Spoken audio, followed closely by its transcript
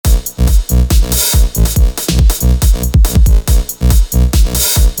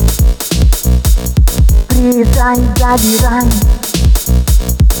Приезжай, забирай.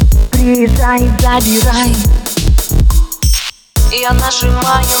 Приезжай, забирай. Я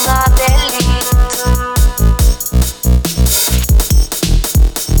нажимаю на delete.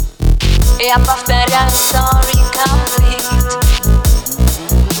 Я повторяю story complete.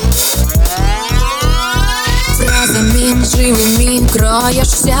 Фразами живыми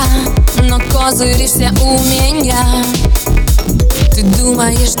кроешься, но козыри все у меня. Ты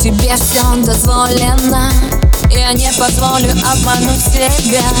думаешь, тебе все дозволено, я не позволю обмануть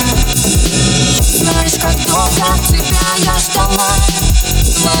себя. Знаешь, как долго тебя я ждала,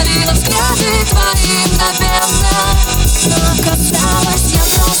 ловила взгляды твои мгновенно, но казалось, я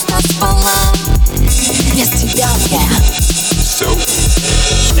просто спала. Без тебя мне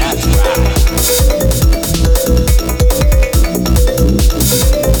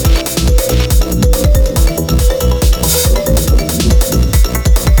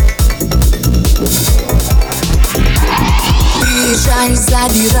Приезжай,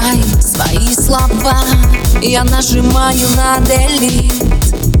 забирай свои слова. Я нажимаю на delete.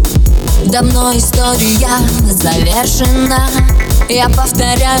 Давно история завершена. Я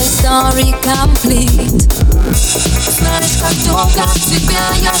повторяю story complete. Знаешь, как долго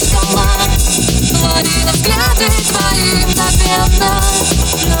тебя я ждала, ловила взгляды твои мгновенно,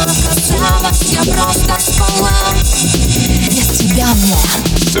 но казалось, я просто спала. Без тебя мне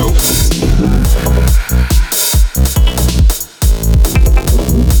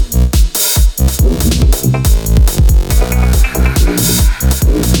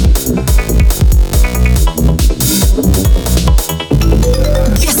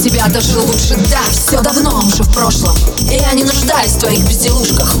тебя даже лучше, да, все давно уже в прошлом. Я не нуждаюсь в твоих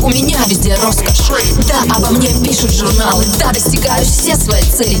безделушках, у меня везде роскошь. Да, обо мне пишут журналы, да, достигаю все свои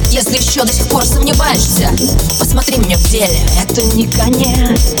цели. Если еще до сих пор сомневаешься, посмотри меня в деле. Это не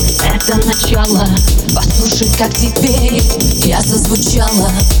конец, это начало. Послушай, как теперь я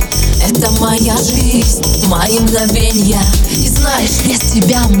зазвучала. Это моя жизнь, мои мгновения. И знаешь, без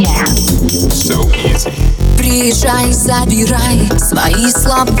тебя мне Приезжай, забирай свои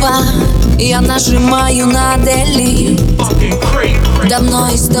слова. Я нажимаю на delete. Давно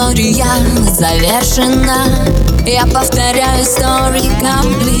история завершена. Я повторяю story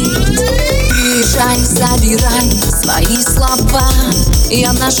complete. Приезжай, забирай свои слова.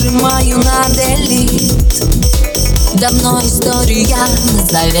 Я нажимаю на delete. Давно история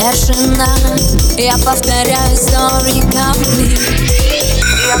завершена. Я повторяю story complete.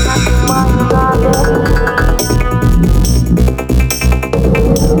 Я нажимаю на delete.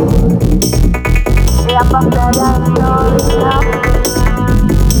 Я повторяю story complete.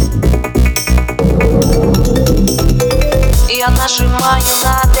 Я нажимаю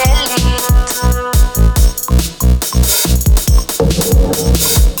на delete.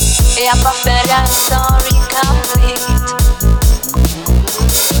 Я повторяю story complete.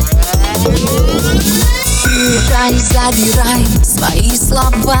 Приезжай, забирай свои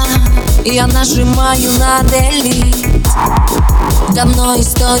слова. Я нажимаю на delete. Давно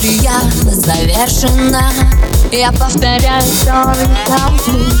история завершена. Я повторяю story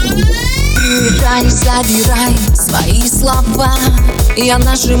complete. Приезжай, забирай свои слова. Я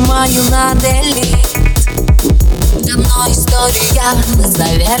нажимаю на delete. Давно история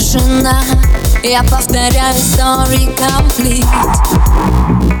завершена. Я повторяю story complete.